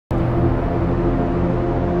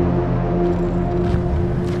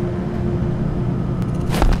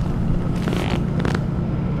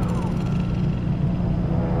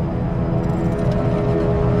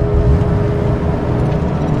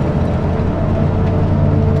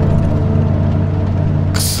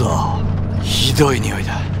どういう匂い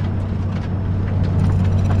だ?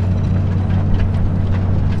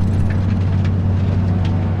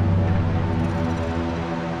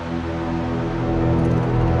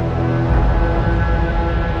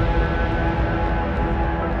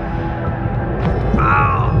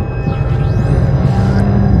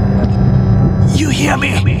 You hear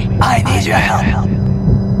me? I need your help.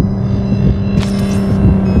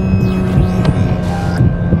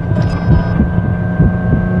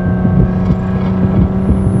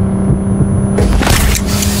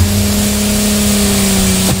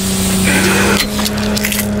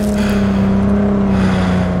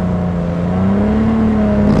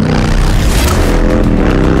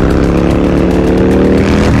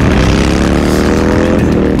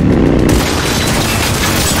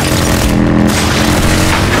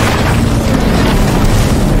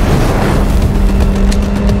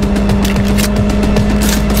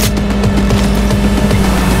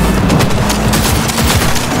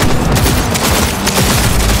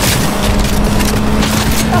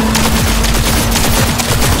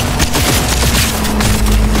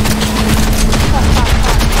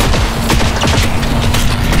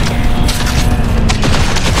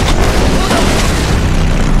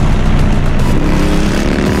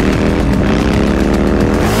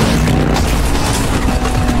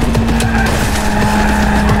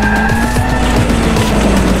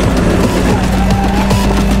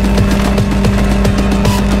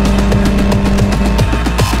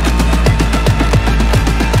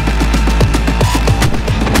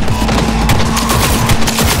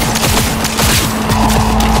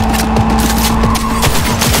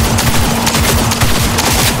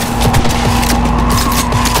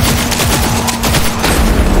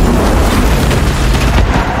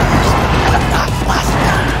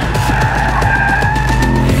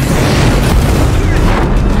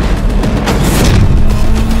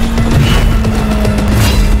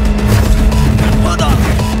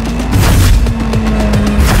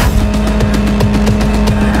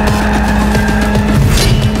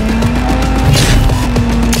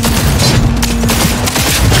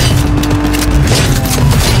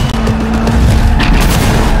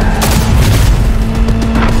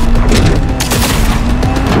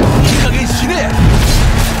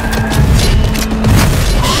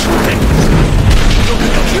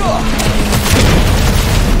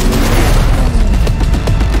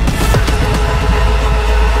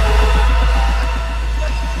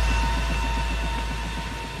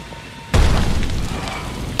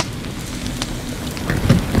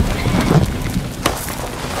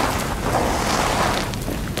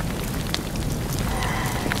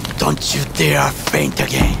 Don't you dare faint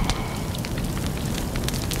again.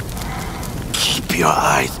 Keep your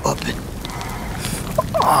eyes open.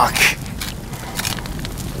 Fuck.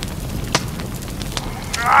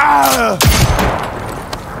 Ah!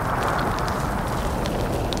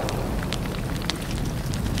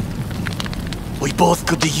 We both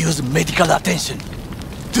could use medical attention.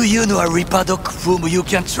 Do you know a Reaper doc whom you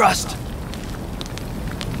can trust?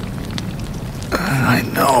 I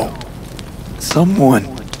know.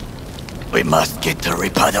 Someone. We must get to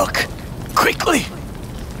Reaper doc. Quickly!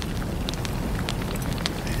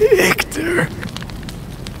 Victor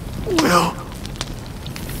will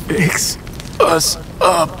fix us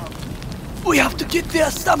up. We have to get there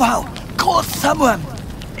somehow. Call someone.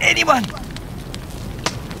 Anyone.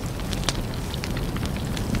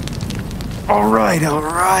 All right.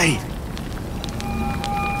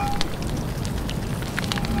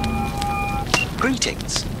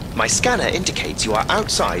 Greetings. My scanner indicates you are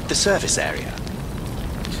outside the service area.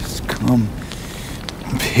 Just come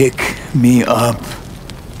pick me up.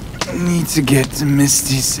 I need to get to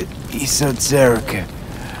Misty's esoterica.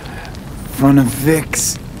 Front of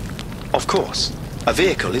Vic's. Of course. A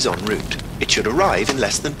vehicle is en route. It should arrive in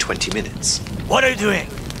less than 20 minutes. What are you doing?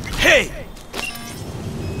 Hey!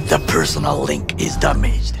 The personal link is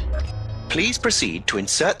damaged. Please proceed to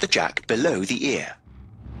insert the jack below the ear,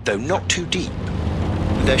 though not too deep.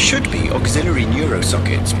 There should be auxiliary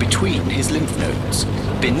neurosockets between his lymph nodes,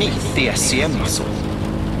 beneath the SCM muscle.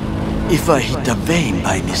 If I hit a vein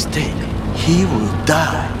by mistake, he will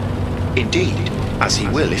die. Indeed, as he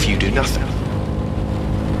will if you do nothing.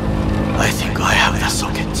 I think I have the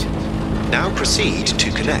socket. Now proceed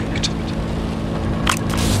to connect.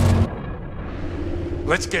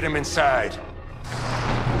 Let's get him inside.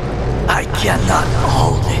 I cannot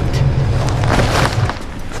hold it.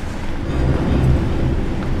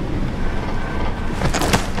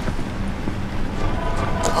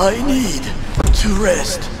 I need to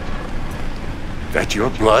rest. That your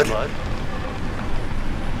blood?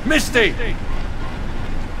 Misty!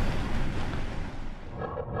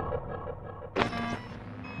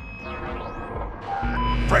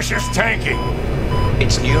 pressure's tanking.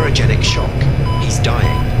 It's neurogenic shock. He's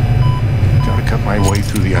dying. Gotta cut my way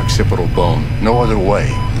through the occipital bone. No other way.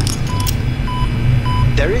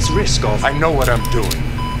 There is risk of... I know what I'm doing.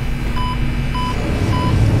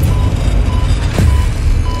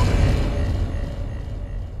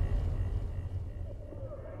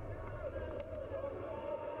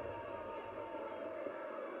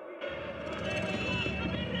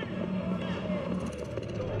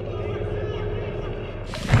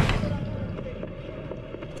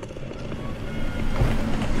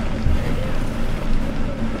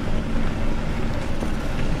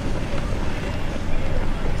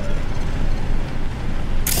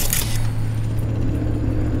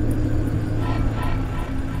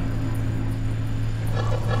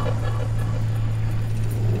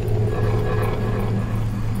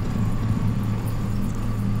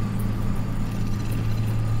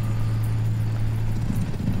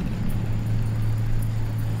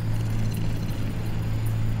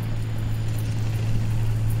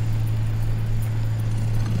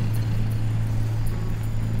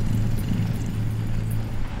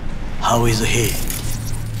 How is he?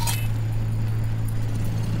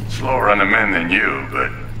 Slower on the mend than you,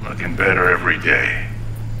 but looking better every day.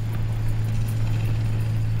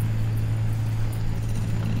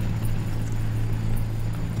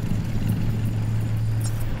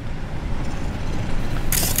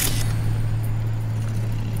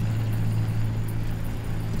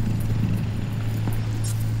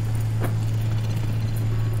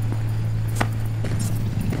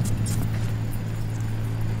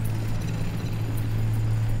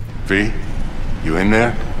 V, you in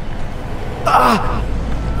there?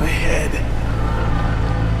 My head.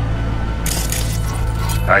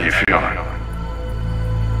 How you feeling?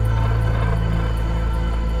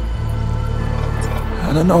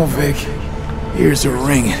 I don't know, Vic. Ears are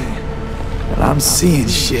ringing. But I'm seeing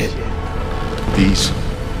shit. These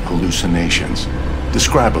hallucinations.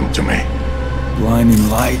 Describe them to me. Blinding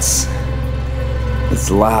lights. It's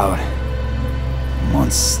loud. I'm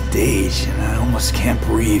on stage and I almost can't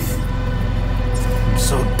breathe. I'm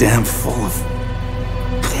so damn full of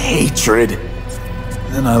hatred.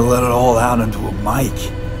 Then I let it all out into a mic.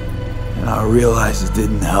 And I realized it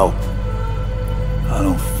didn't help. I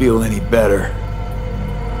don't feel any better.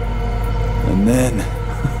 And then,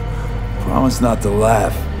 promise not to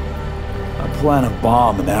laugh. I plan a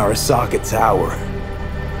bomb in Arasaka Tower.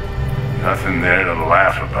 Nothing there to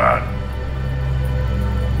laugh about.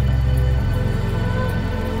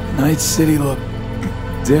 Night City looked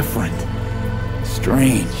different,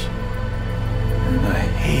 strange, and I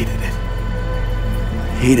hated it. I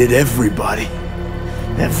hated everybody,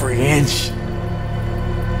 every inch.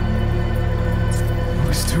 It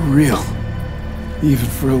was too real, even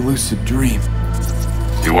for a lucid dream.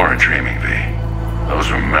 You weren't dreaming, V.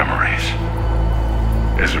 Those were memories.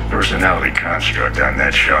 There's a personality construct on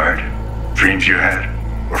that shard. Dreams you had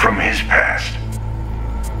were from his past.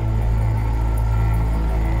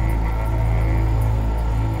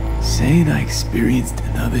 Saying I experienced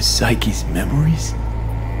another psyche's memories?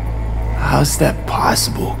 How's that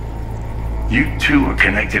possible? You two are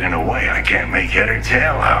connected in a way I can't make head or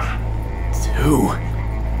tail of. Two?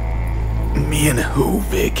 Me and who,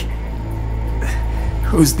 Vic?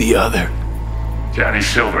 Who's the other? Johnny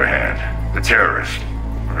Silverhand, the terrorist.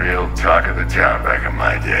 Real talk of the town back in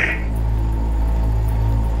my day.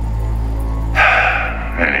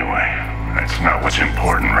 Anyway, that's not what's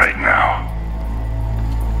important right now.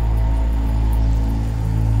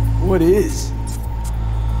 What is?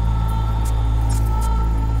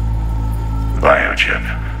 The biochip.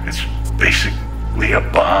 It's basically a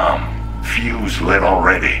bomb. Fuse lit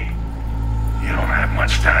already. You don't have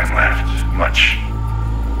much time left. Much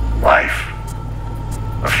life.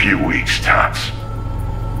 A few weeks tops.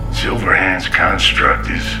 Silverhand's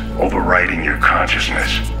construct is overriding your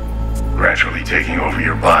consciousness. Gradually taking over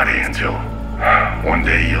your body until one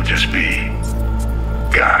day you'll just be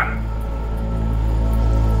gone.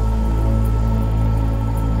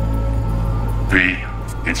 V,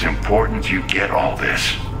 it's important you get all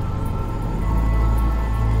this.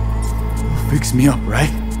 Fix me up, right?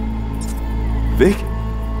 Vic?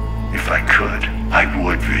 If I could, I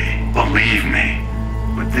would, V. Believe me.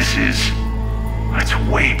 But this is... it's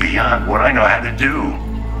way beyond what I know how to do.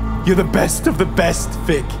 You're the best of the best,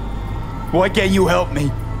 Vic. Why can't you help me?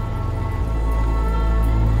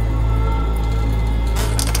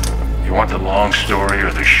 You want the long story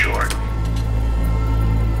or the short?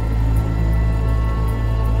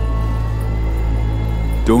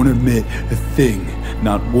 Don't admit a thing,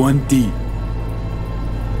 not one D.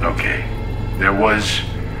 Okay. There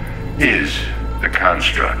is the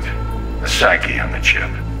construct. A psyche on the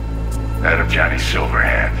chip. out of Johnny's silver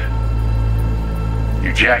hand.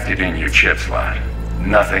 You jacked it in your chip slot.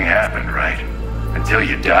 Nothing happened, right? Until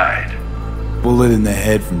you died. Bullet in the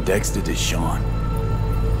head from Dexter Deshawn.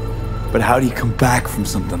 But how do you come back from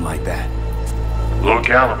something like that? Low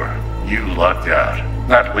caliber. You lucked out.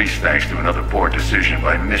 Not least thanks to another poor decision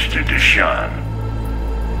by Mr. Deshawn.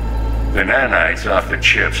 The nanites off the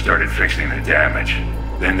chip started fixing the damage.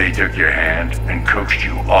 Then they took your hand and coaxed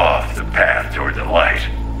you off the path toward the light.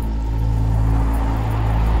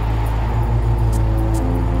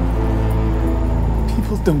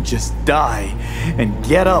 People don't just die and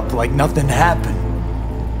get up like nothing happened.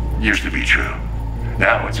 Used to be true.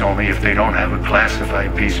 Now it's only if they don't have a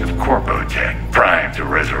classified piece of corpo tech primed to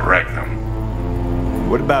resurrect them.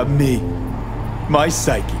 What about me? My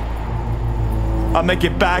psyche? I'll make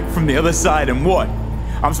it back from the other side and what?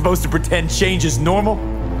 I'm supposed to pretend change is normal?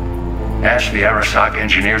 Ask the Arasaka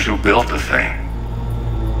engineers who built the thing.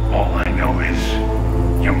 All I know is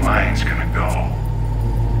your mind's gonna go.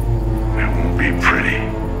 It won't be pretty.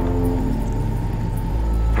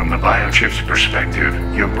 From the biochip's perspective,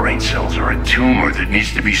 your brain cells are a tumor that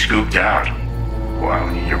needs to be scooped out,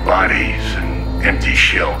 while your body's an empty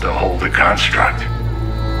shell to hold the construct.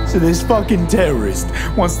 So this fucking terrorist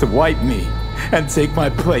wants to wipe me and take my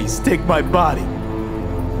place, take my body.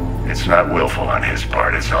 It's not willful on his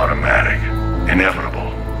part, it's automatic,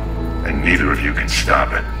 inevitable, and neither of you can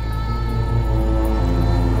stop it.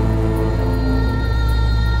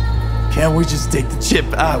 Can't we just take the chip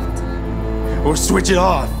out? Or switch it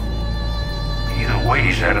off? Either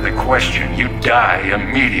way's out of the question. You die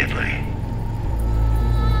immediately.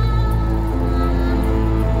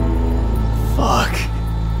 Fuck.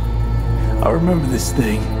 I remember this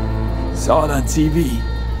thing. Saw it on TV.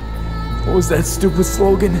 What was that stupid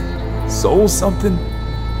slogan? Soul something?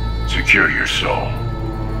 Secure your soul.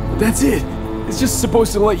 But that's it. It's just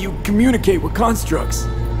supposed to let you communicate with constructs.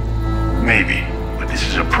 Maybe, but this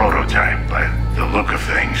is a prototype by the look of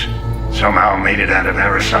things. Somehow made it out of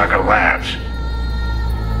Arasaka Labs.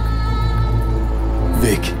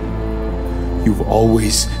 Vic, you've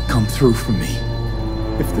always come through for me.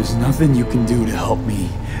 If there's nothing you can do to help me,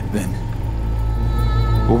 then...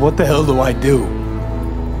 well, what the hell do I do?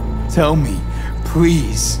 Tell me,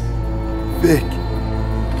 please. Vic.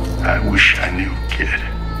 I wish I knew, kid.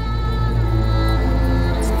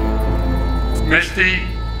 Misty?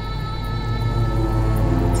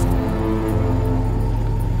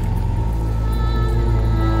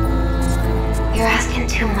 You're asking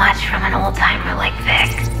too much from an old-timer like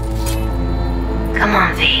Vic. Come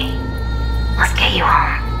on, V. Let's get you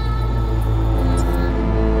home.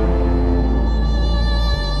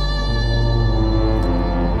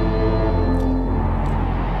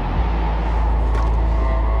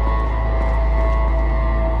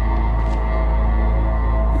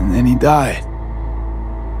 And then he died.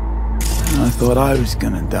 And I thought I was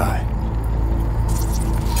gonna die.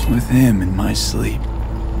 With him in my sleep.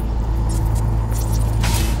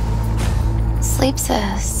 Sleep's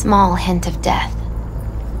a small hint of death.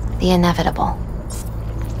 The inevitable.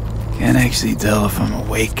 Can't actually tell if I'm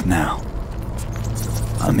awake now.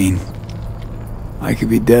 I mean, I could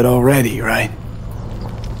be dead already, right?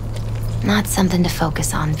 Not something to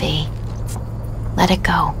focus on, V. Let it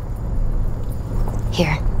go.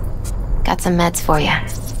 Here. Got some meds for you.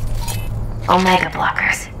 Omega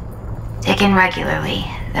blockers. Taken regularly,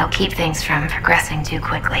 they'll keep things from progressing too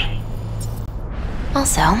quickly.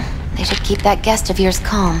 Also, they should keep that guest of yours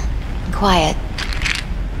calm and quiet.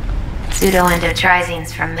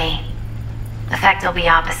 Pseudo-endotrizines from me. Effect will be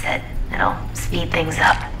opposite. It'll speed things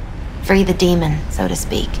up. Free the demon, so to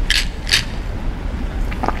speak.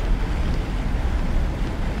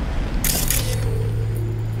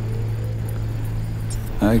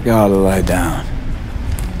 I gotta lie down.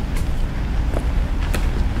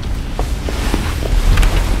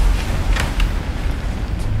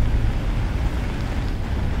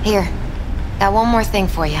 Here. Got one more thing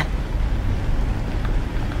for you.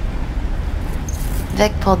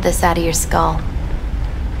 Vic pulled this out of your skull.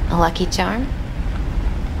 A lucky charm?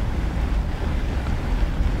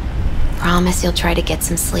 Promise you'll try to get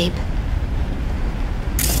some sleep.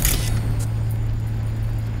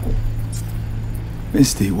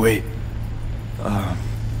 Misty, wait.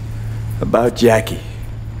 About Jackie.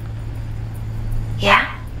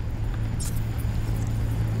 Yeah?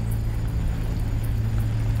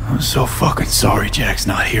 I'm so fucking sorry Jack's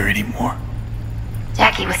not here anymore.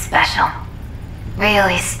 Jackie was special.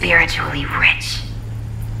 Really spiritually rich.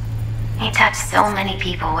 He touched so many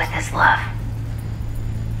people with his love.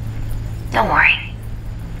 Don't worry.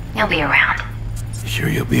 He'll be around. You sure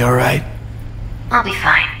you'll be alright? I'll be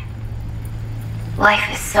fine.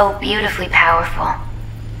 Life is so beautifully powerful.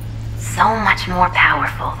 So much more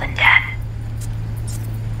powerful than death.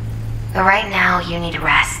 But right now, you need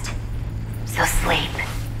rest. So sleep.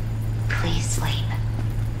 Please sleep.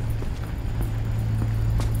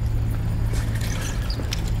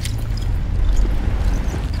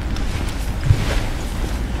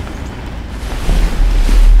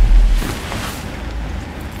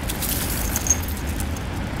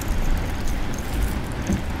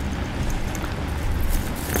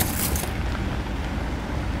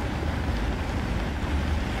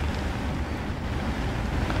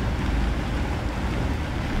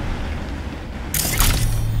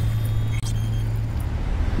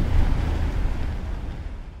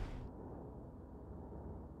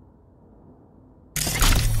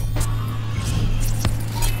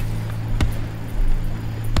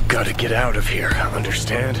 Gotta get out of here,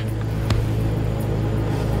 understand?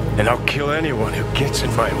 And I'll kill anyone who gets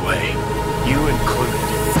in my way, you included.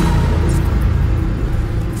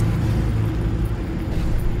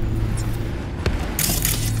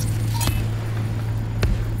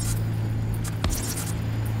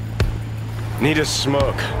 Need a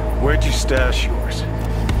smoke. Where'd you stash yours?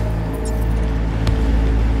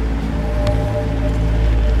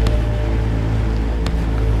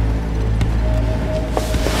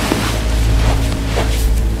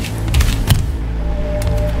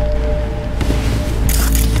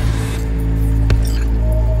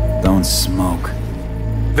 Don't smoke.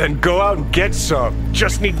 Then go out and get some.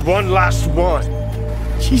 Just need one last one.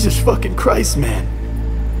 Jesus fucking Christ, man.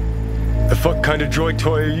 The fuck kind of droid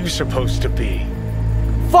toy are you supposed to be?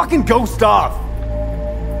 Fucking ghost off!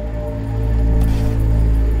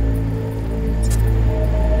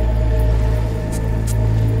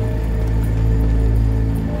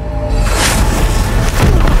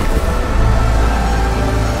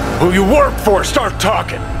 Who you work for, start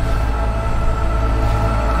talking!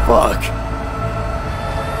 Fuck.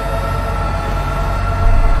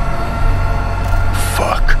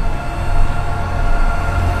 Fuck.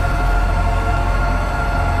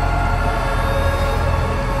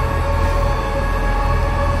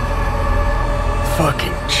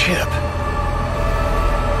 Fucking chip.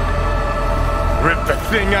 Rip the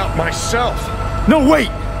thing out myself. No, wait!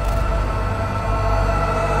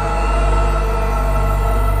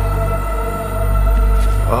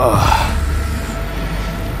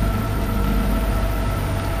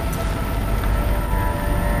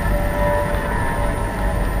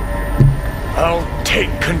 I'll take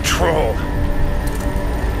control.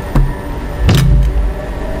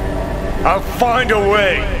 I'll find a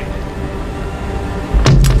way.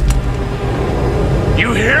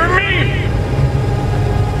 You hear me?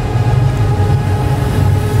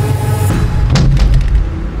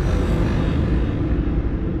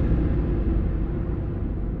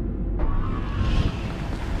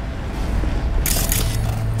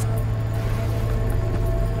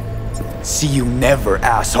 See you never,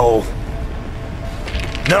 asshole.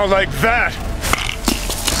 Now like that!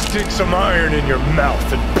 Stick some iron in your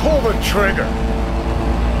mouth and pull the trigger!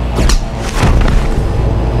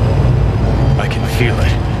 I can feel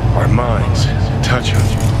it. Our minds touching.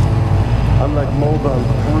 I'm like mold on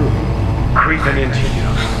fruit, creeping into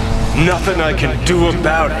you. Nothing I can do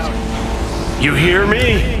about it. You hear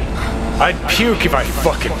me? I'd puke if I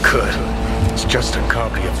fucking could. It's just a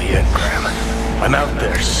copy of the engram. I'm out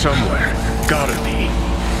there somewhere. Gotta be.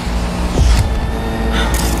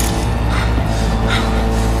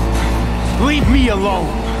 Leave me alone!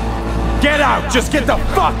 Get out! Just get the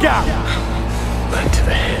fuck out! Lead to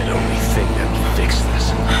the head, only thing that can fix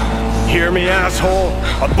this. Hear me, asshole?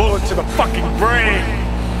 A bullet to the fucking brain!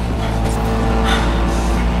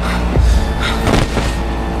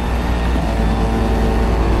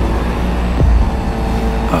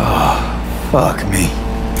 Oh, fuck me.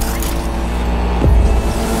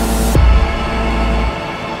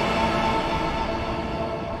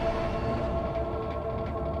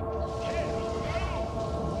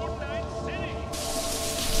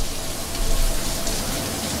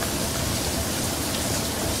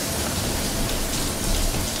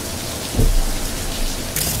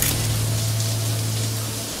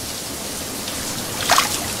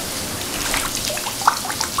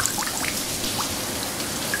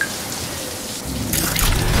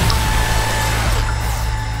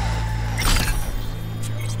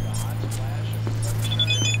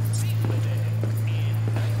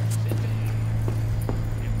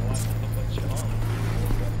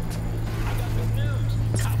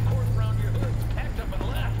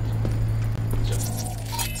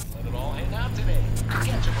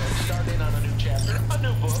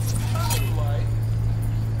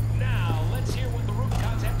 Now, let's hear what the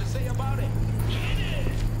Rubicons have to say about it.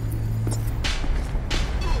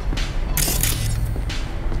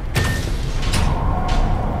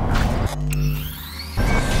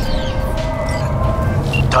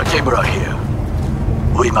 Takemura here.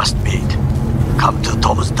 We must meet. Come to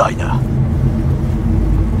Tom's Diner.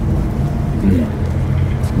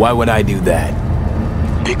 Why would I do that?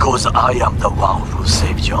 Because I am the one who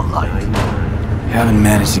saved your life. Haven't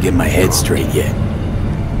managed to get my head straight yet.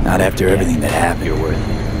 Not after everything that happened.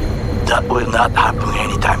 That will not happen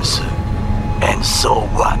anytime soon. And so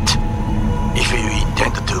what? If you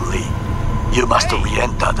intend to leave, you must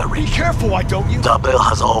re-enter the region. Be careful, why don't you? The bell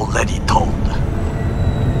has already tolled.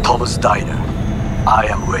 Tom's Diner. I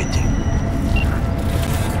am waiting.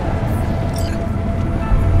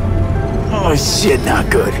 Oh shit, not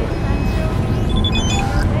good.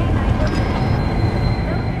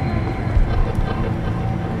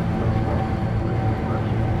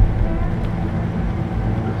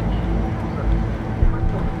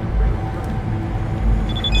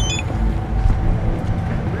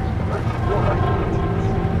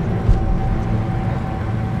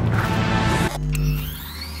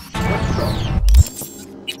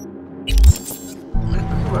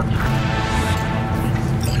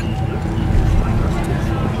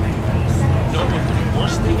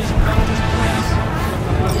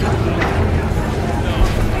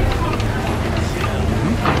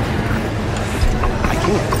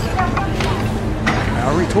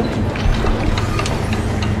 Told you.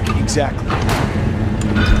 Exactly. We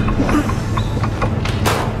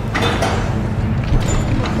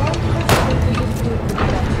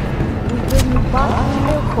bring you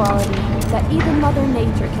air quality that even Mother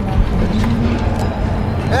Nature can envy.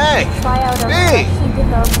 Hey! Try out our B! freshly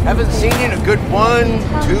developed Haven't seen you in a good 1,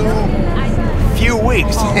 2, few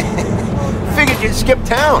weeks. Figured you'd skip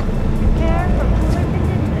town.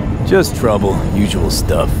 Just trouble, usual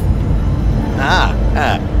stuff.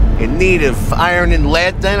 In need of iron and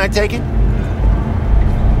lead then, I take it?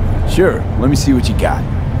 Sure, let me see what you got.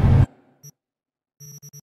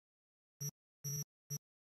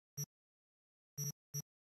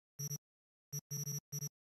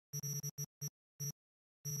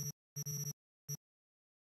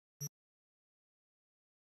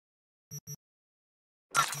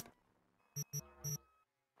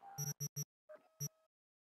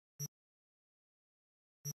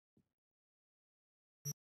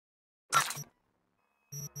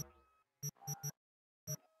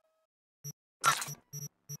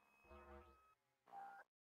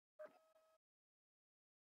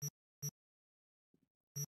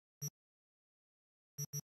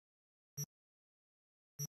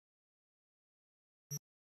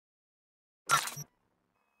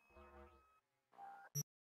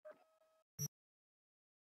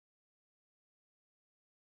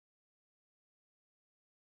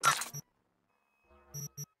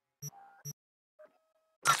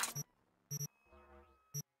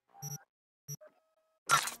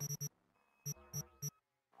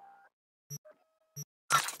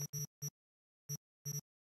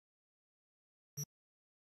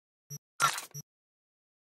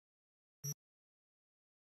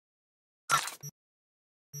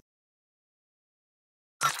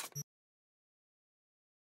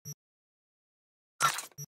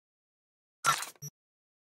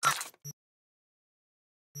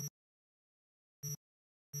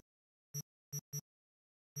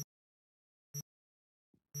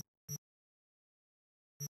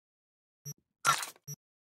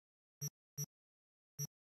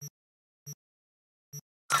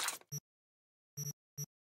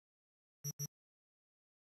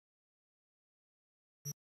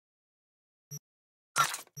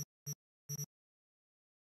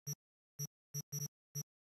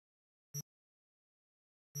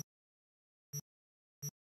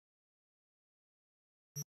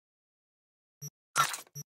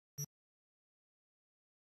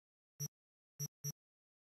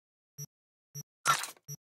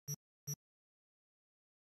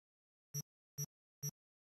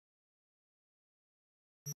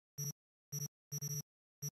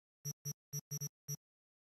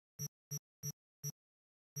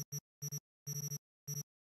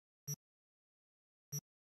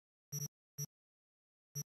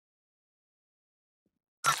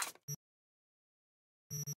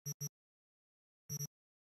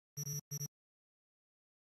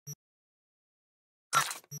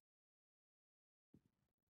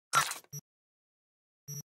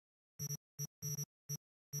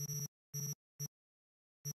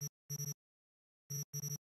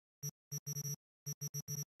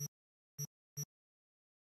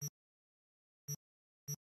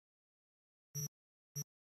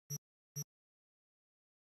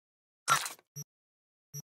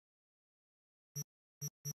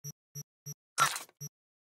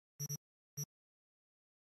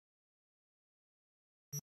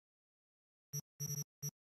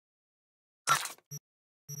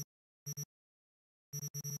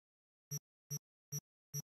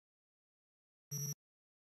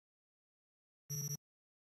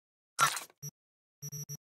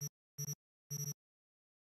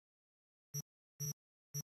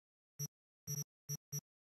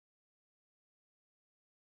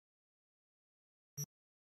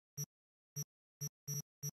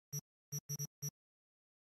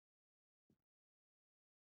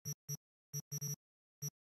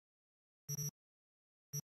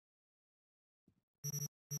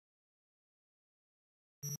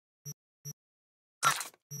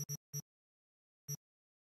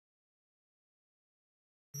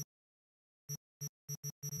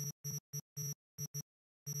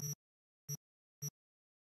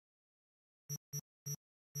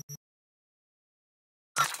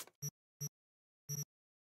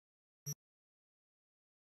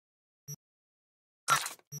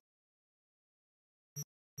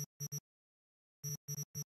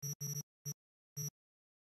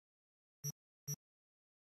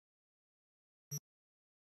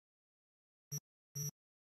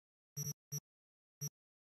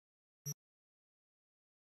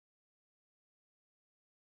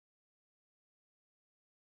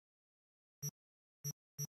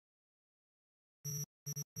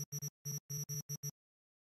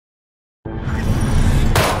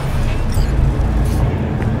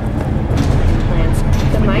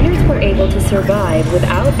 survive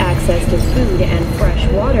without access to food and fresh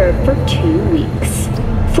water for 2 weeks.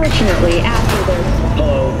 Fortunately, after their...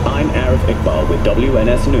 Hello, I'm Arif Iqbal with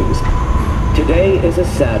WNS News. Today is a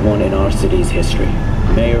sad one in our city's history.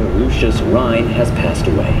 Mayor Lucius Rhine has passed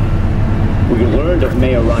away. We learned of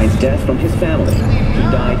Mayor Rhine's death from his family. He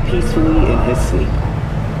died peacefully in his sleep.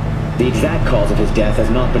 The exact cause of his death has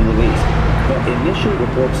not been released, but initial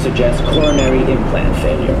reports suggest coronary implant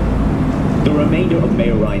failure. The remainder of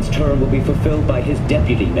Mayor Rhine's term will be fulfilled by his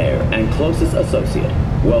deputy mayor and closest associate,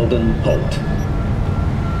 Weldon Holt.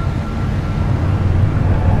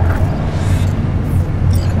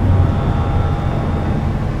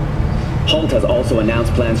 Holt has also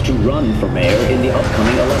announced plans to run for mayor in the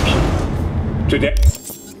upcoming election. Today...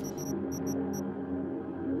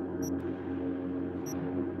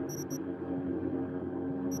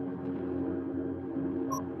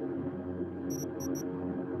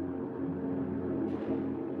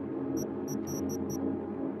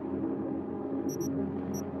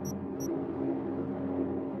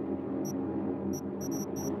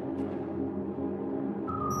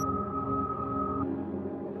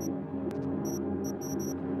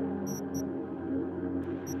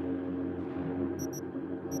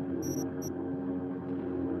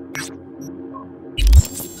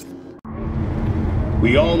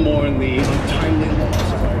 We all mourn the untimely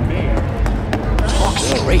loss of our mayor. Talk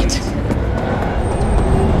straight.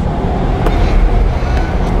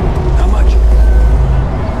 How much?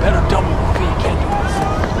 Better double the fee, can't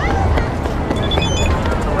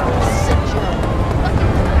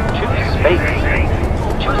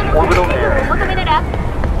you? Choose orbital area.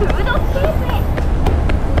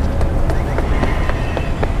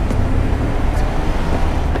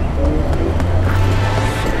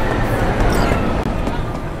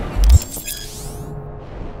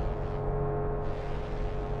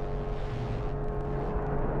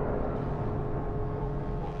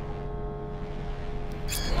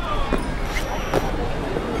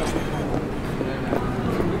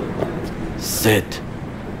 Sit.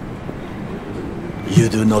 You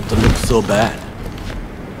do not look so bad.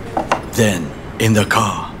 Then, in the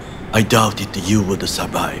car, I doubted you would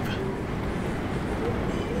survive.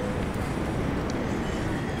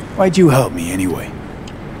 Why'd you help me anyway?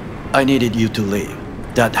 I needed you to leave.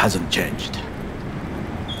 That hasn't changed.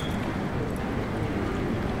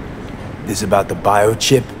 This about the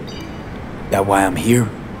biochip? That why I'm here?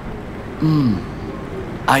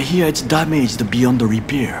 I hear it's damaged beyond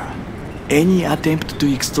repair. Any attempt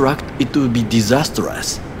to extract it will be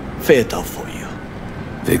disastrous, fatal for you.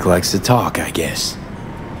 Vic likes to talk, I guess.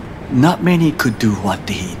 Not many could do what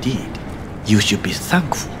he did. You should be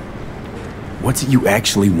thankful. What's it you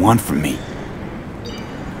actually want from me?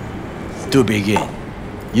 To begin,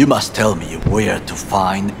 you must tell me where to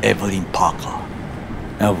find Evelyn Parker.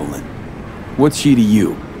 Evelyn? What's she to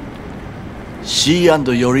you? She and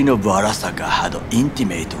Yorinobu Arasaka had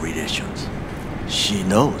intimate relations. She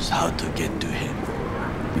knows how to get to him.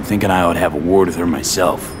 I'm thinking I ought to have a word with her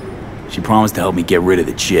myself. She promised to help me get rid of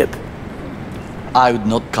the chip. I would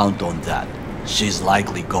not count on that. She's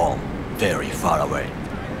likely gone, very far away.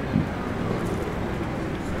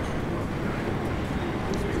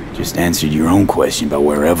 Just answered your own question about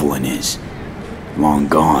where Evelyn is. Long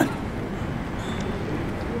gone.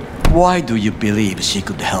 Why do you believe she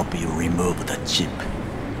could help you remove the chip?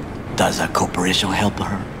 Does a corporation help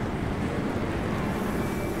her?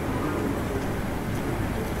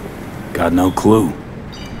 Got no clue.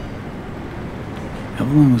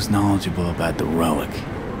 Evelyn was knowledgeable about the relic.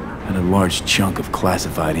 Had a large chunk of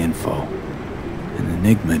classified info. An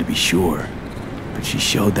enigma to be sure. But she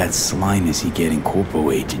showed that slyness you get in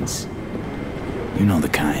corpo agents. You know the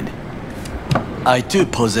kind. I too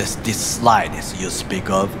possess this slyness you speak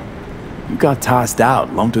of. You got tossed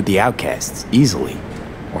out, lumped with the outcasts, easily.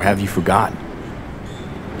 Or have you forgotten?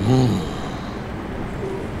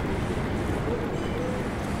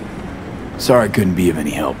 Sorry I couldn't be of any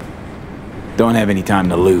help. Don't have any time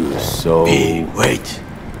to lose, so... Hey, wait.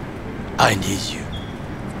 I need you.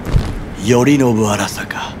 Yorinobu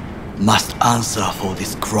Arasaka must answer for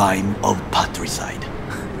this crime of patricide.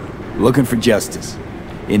 Looking for justice.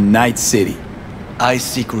 In Night City. I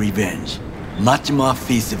seek revenge. Much more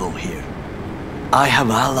feasible here. I have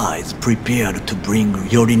allies prepared to bring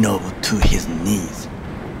Yorinobu to his knees.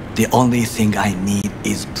 The only thing I need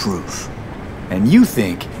is proof. And you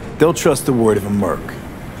think they'll trust the word of a merc?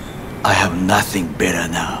 I have nothing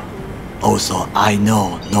better now. Also, I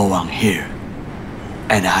know no one here.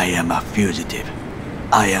 And I am a fugitive.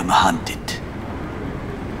 I am hunted.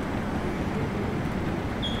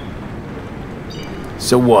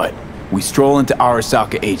 So what? We stroll into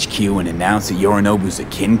Arasaka HQ and announce that Yorinobu's a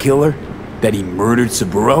kin killer? That he murdered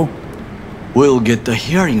Saburo? We'll get the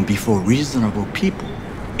hearing before reasonable people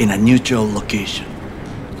in a neutral location.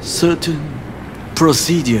 Certain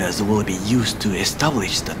procedures will be used to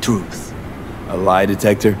establish the truth. A lie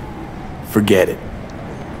detector? Forget it.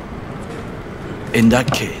 In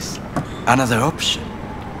that case, another option.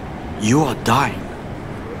 You are dying.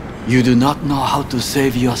 You do not know how to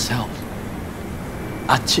save yourself.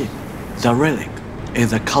 A chip, the relic,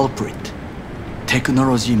 is a culprit.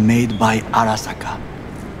 Technology made by Arasaka.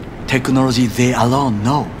 Technology they alone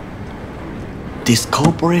know. This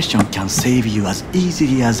corporation can save you as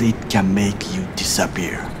easily as it can make you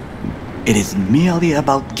disappear. It is merely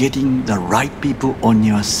about getting the right people on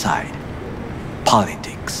your side.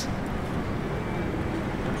 Politics.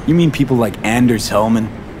 You mean people like Anders Hellman?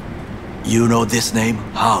 You know this name?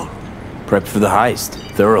 How? Prepped for the heist,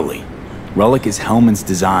 thoroughly. Relic is Hellman's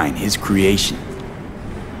design, his creation.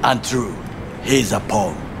 Untrue. He's a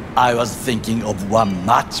pawn. I was thinking of one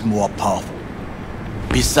much more powerful.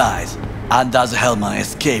 Besides, Anders Hellman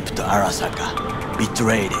escaped to Arasaka,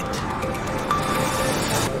 betrayed it.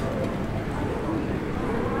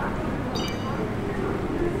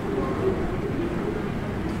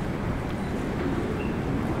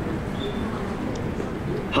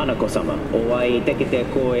 Hanako-sama, お会いできて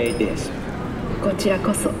光栄です。こちら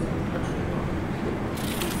こそ。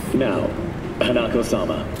Now,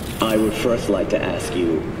 Hanako-sama, I would first like to ask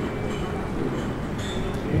you...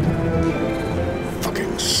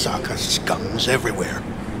 Fucking Saka scums everywhere.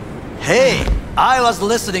 Hey, I was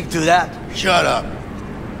listening to that. Shut up.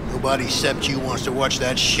 Nobody except you wants to watch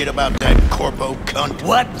that shit about that corpo cunt.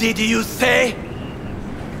 What did you say?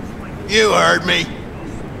 You heard me.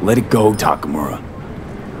 Let it go, Takemura.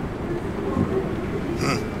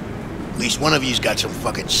 At least one of you's got some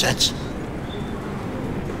fucking sense.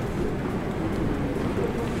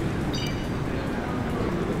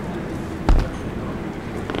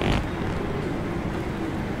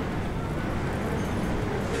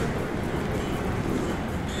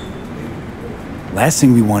 Last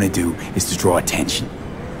thing we want to do is to draw attention.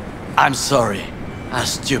 I'm sorry. A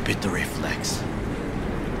stupid reflex.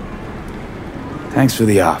 Thanks for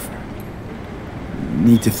the offer.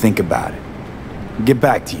 Need to think about it. Get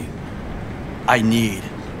back to you. I need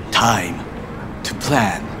time to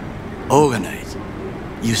plan, organize.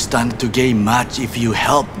 You stand to gain much if you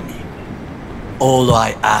help me. All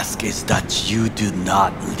I ask is that you do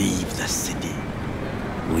not leave the city.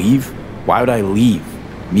 Leave? Why would I leave?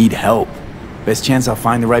 Need help. Best chance I'll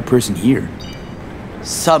find the right person here.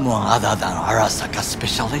 Someone other than Arasaka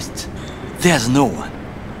specialist? There's no one.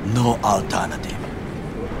 No alternative.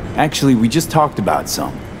 Actually, we just talked about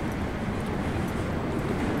some.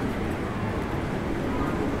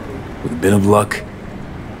 With a bit of luck,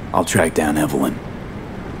 I'll track down Evelyn.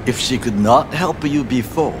 If she could not help you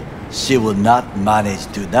before, she will not manage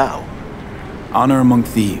to now. Honor among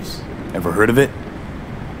thieves. Ever heard of it?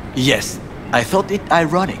 Yes, I thought it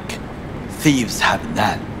ironic. Thieves have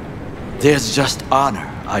none. There's just honor,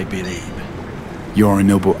 I believe.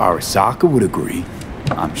 Yorinobu Arasaka would agree,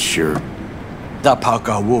 I'm sure. The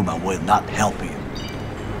Parker woman will not help you.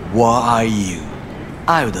 Were I you,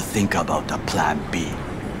 I would think about a plan B.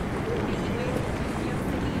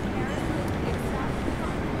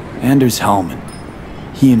 Anders Hellman.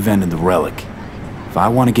 He invented the relic. If I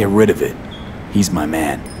want to get rid of it, he's my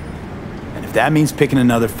man. And if that means picking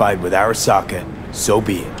another fight with Arasaka, so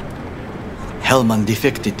be it. Hellman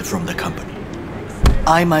defected from the company.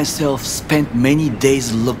 I myself spent many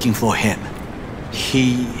days looking for him.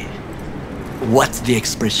 He... what's the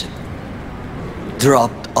expression?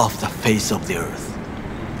 Dropped off the face of the earth.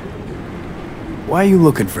 Why are you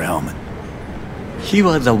looking for Hellman? He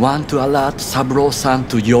was the one to alert Saburo-san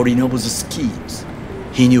to Yorinobu's schemes.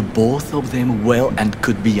 He knew both of them well and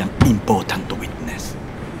could be an important witness.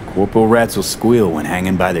 Corporal rats will squeal when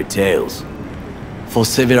hanging by their tails. For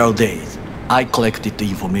several days, I collected the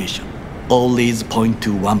information. All leads point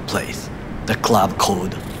to one place, the club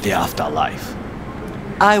called the Afterlife.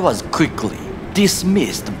 I was quickly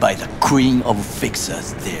dismissed by the queen of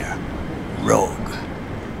fixers there, Rogue.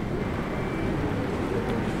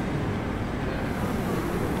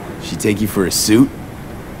 She take you for a suit?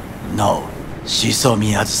 No, she saw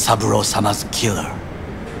me as Saburo-sama's killer.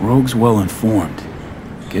 Rogue's well informed.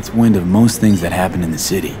 Gets wind of most things that happen in the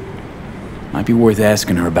city. Might be worth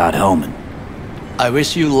asking her about Hellman. I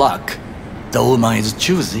wish you luck. The woman is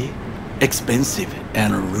choosy, expensive,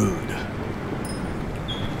 and rude.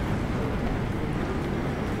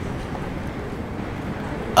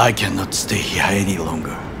 I cannot stay here any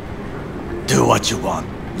longer. Do what you want.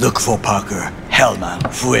 Look for Parker, Hellman,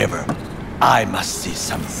 whoever. I must see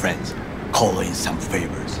some friends, call in some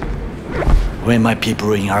favors. When my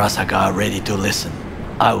people in Arasaka are ready to listen,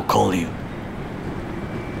 I will call you.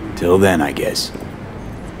 Till then, I guess.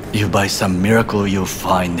 If by some miracle you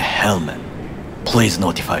find Hellman, please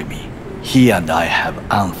notify me. He and I have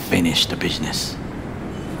unfinished business.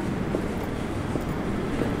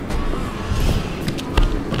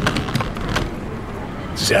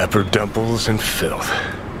 Zapper dumples and filth.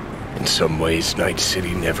 In some ways, Night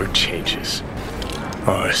City never changes.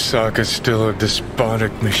 Arasaka's still a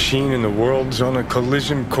despotic machine and the world's on a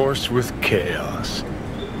collision course with chaos.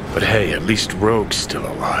 But hey, at least Rogue's still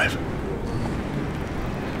alive.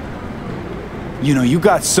 You know, you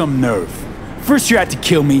got some nerve. First you had to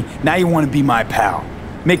kill me, now you want to be my pal.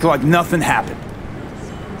 Make like nothing happened.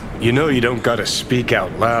 You know you don't gotta speak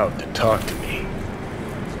out loud to talk to me.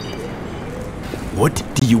 What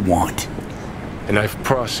do you want? And I've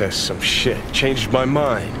processed some shit, changed my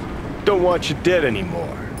mind. Don't want you dead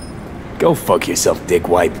anymore. Go fuck yourself,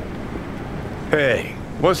 dickwipe. Hey,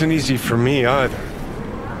 wasn't easy for me either.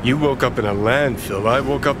 You woke up in a landfill, I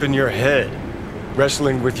woke up in your head.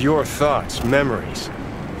 Wrestling with your thoughts, memories.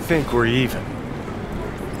 Think we're even.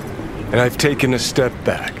 And I've taken a step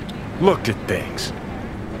back, looked at things.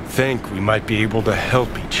 Think we might be able to help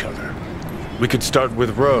each other. We could start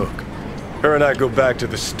with Rogue. Her and I go back to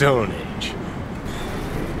the Stone Age.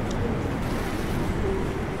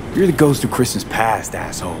 You're the ghost of Christmas past,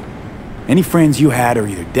 asshole. Any friends you had are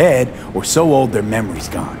either dead or so old their memory's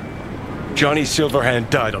gone. Johnny Silverhand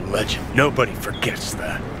died a legend. Nobody forgets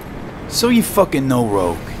that. So you fucking know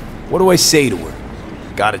Rogue. What do I say to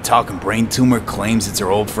her? Got a talking brain tumor, claims it's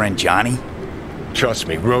her old friend Johnny? Trust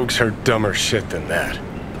me, Rogue's heard dumber shit than that.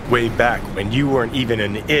 Way back when you weren't even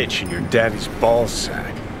an itch in your daddy's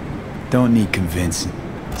ballsack. Don't need convincing.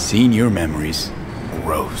 Seeing your memories,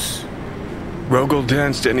 gross. Rogue will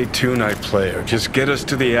dance to any tune I play or just get us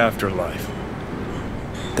to the afterlife.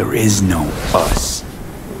 There is no us.